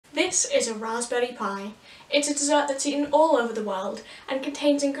This is a Raspberry Pi. It's a dessert that's eaten all over the world and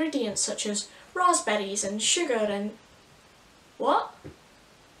contains ingredients such as raspberries and sugar and... What?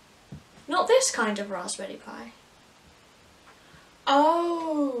 Not this kind of Raspberry Pi.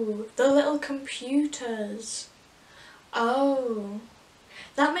 Oh, the little computers. Oh,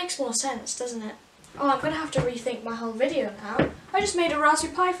 that makes more sense, doesn't it? Oh, I'm gonna have to rethink my whole video now. I just made a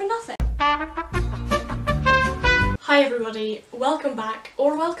Raspberry Pi for nothing. Hi everybody, welcome back,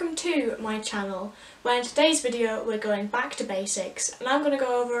 or welcome to my channel, where in today's video we're going back to basics and I'm going to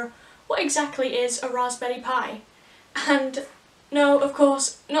go over what exactly is a Raspberry Pi. And no, of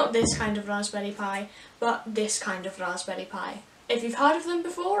course, not this kind of Raspberry Pi, but this kind of Raspberry Pi. If you've heard of them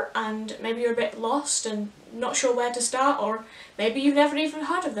before and maybe you're a bit lost and not sure where to start, or maybe you've never even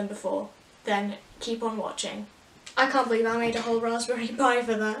heard of them before, then keep on watching. I can't believe I made a whole Raspberry Pi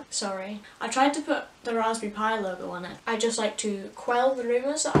for that. Sorry. I tried to put the Raspberry Pi logo on it. I just like to quell the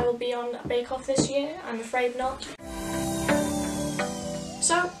rumours that I will be on Bake Off this year. I'm afraid not.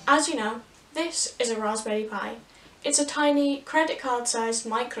 So, as you know, this is a Raspberry Pi. It's a tiny credit card sized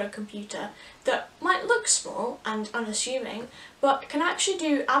microcomputer that might look small and unassuming, but can actually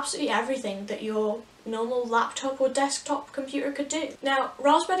do absolutely everything that your normal laptop or desktop computer could do. Now,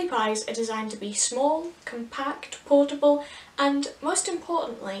 Raspberry Pis are designed to be small, compact, portable, and most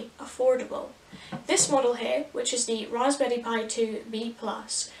importantly, affordable. This model here, which is the Raspberry Pi 2 B+,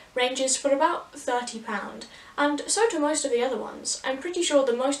 ranges for about £30, and so do most of the other ones. I'm pretty sure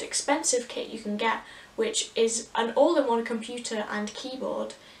the most expensive kit you can get, which is an all-in-one computer and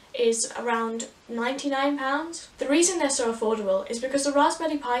keyboard, is around £99. The reason they're so affordable is because the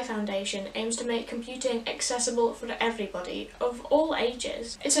Raspberry Pi Foundation aims to make computing accessible for everybody of all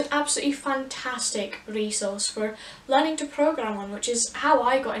ages. It's an absolutely fantastic resource for learning to program on, which is how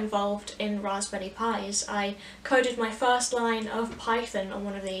I got involved in Raspberry Pis. I coded my first line of Python on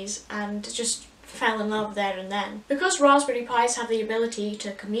one of these and just fell in love there and then. Because Raspberry Pis have the ability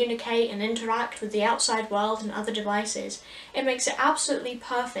to communicate and interact with the outside world and other devices, it makes it absolutely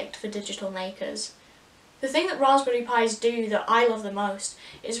perfect for digital makers. The thing that Raspberry Pis do that I love the most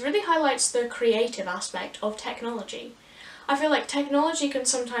is really highlights the creative aspect of technology. I feel like technology can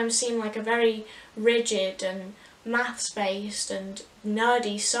sometimes seem like a very rigid and maths-based and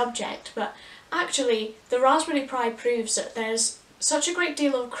nerdy subject, but actually the Raspberry Pi proves that there's such a great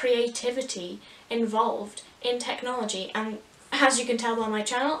deal of creativity involved in technology, and as you can tell by my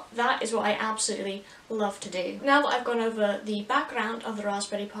channel, that is what I absolutely love to do. Now that I've gone over the background of the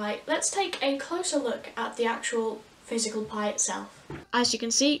Raspberry Pi, let's take a closer look at the actual physical Pi itself. As you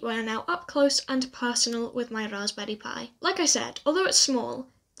can see, we're now up close and personal with my Raspberry Pi. Like I said, although it's small,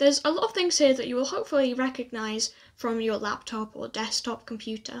 there's a lot of things here that you will hopefully recognise from your laptop or desktop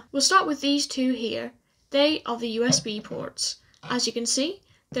computer. We'll start with these two here. They are the USB ports. As you can see,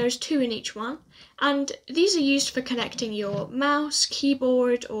 there's two in each one, and these are used for connecting your mouse,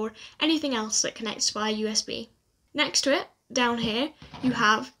 keyboard, or anything else that connects via USB. Next to it, down here, you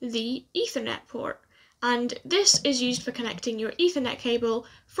have the Ethernet port, and this is used for connecting your Ethernet cable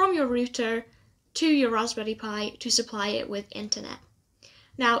from your router to your Raspberry Pi to supply it with internet.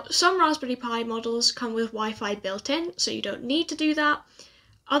 Now, some Raspberry Pi models come with Wi-Fi built in, so you don't need to do that.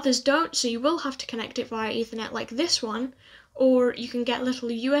 Others don't, so you will have to connect it via Ethernet like this one, or you can get little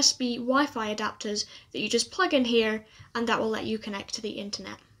USB Wi-Fi adapters that you just plug in here and that will let you connect to the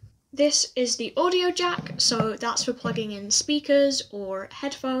internet. This is the audio jack, so that's for plugging in speakers or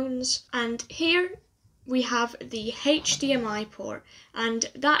headphones. And here we have the HDMI port, and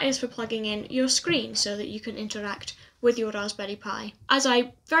that is for plugging in your screen so that you can interact with your Raspberry Pi. As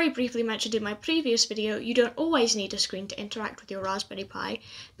I very briefly mentioned in my previous video, you don't always need a screen to interact with your Raspberry Pi,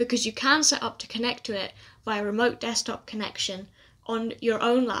 because you can set up to connect to it via remote desktop connection on your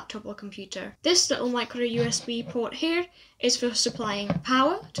own laptop or computer. This little micro USB port here is for supplying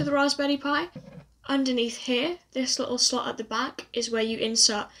power to the Raspberry Pi. Underneath here, this little slot at the back is where you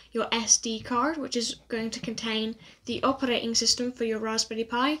insert your SD card, which is going to contain the operating system for your Raspberry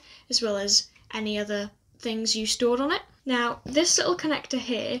Pi, as well as any other things you stored on it. Now, this little connector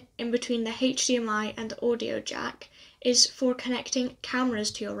here, in between the HDMI and the audio jack, is for connecting cameras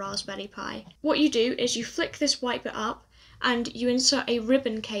to your Raspberry Pi. What you do is you flick this white bit up and you insert a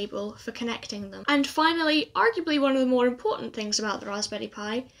ribbon cable for connecting them. And finally, arguably one of the more important things about the Raspberry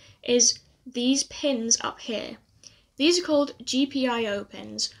Pi is these pins up here. These are called GPIO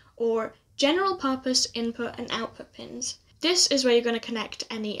pins, or General Purpose Input and Output pins. This is where you're going to connect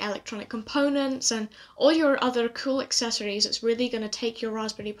any electronic components and all your other cool accessories that's really going to take your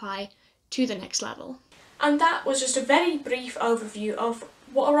Raspberry Pi to the next level. And that was just a very brief overview of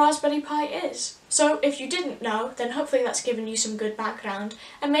what a Raspberry Pi is. So if you didn't know, then hopefully that's given you some good background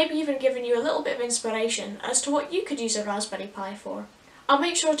and maybe even given you a little bit of inspiration as to what you could use a Raspberry Pi for. I'll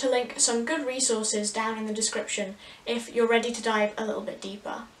make sure to link some good resources down in the description if you're ready to dive a little bit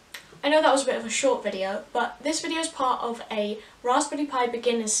deeper. I know that was a bit of a short video, but this video is part of a Raspberry Pi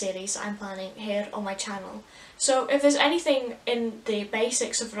beginners series I'm planning here on my channel. So if there's anything in the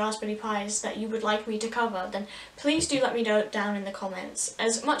basics of Raspberry Pis that you would like me to cover, then please do let me know down in the comments.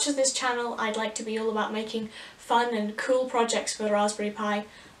 As much as this channel I'd like to be all about making fun and cool projects for the Raspberry Pi,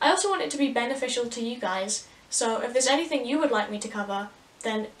 I also want it to be beneficial to you guys. So if there's anything you would like me to cover,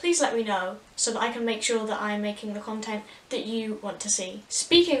 then please let me know so that I can make sure that I'm making the content that you want to see.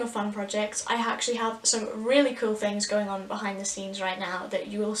 Speaking of fun projects, I actually have some really cool things going on behind the scenes right now that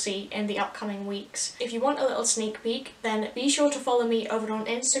you will see in the upcoming weeks. If you want a little sneak peek, then be sure to follow me over on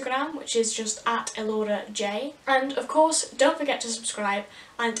Instagram, which is just @ElloraJ. And of course, don't forget to subscribe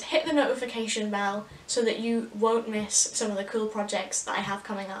and hit the notification bell so that you won't miss some of the cool projects that I have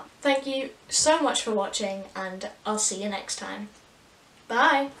coming up. Thank you so much for watching, and I'll see you next time.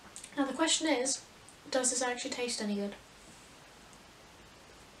 Bye! Now the question is, does this actually taste any good?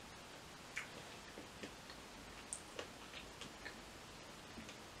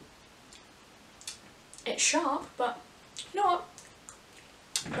 It's sharp, but you know what?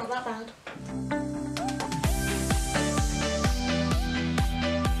 Not that bad.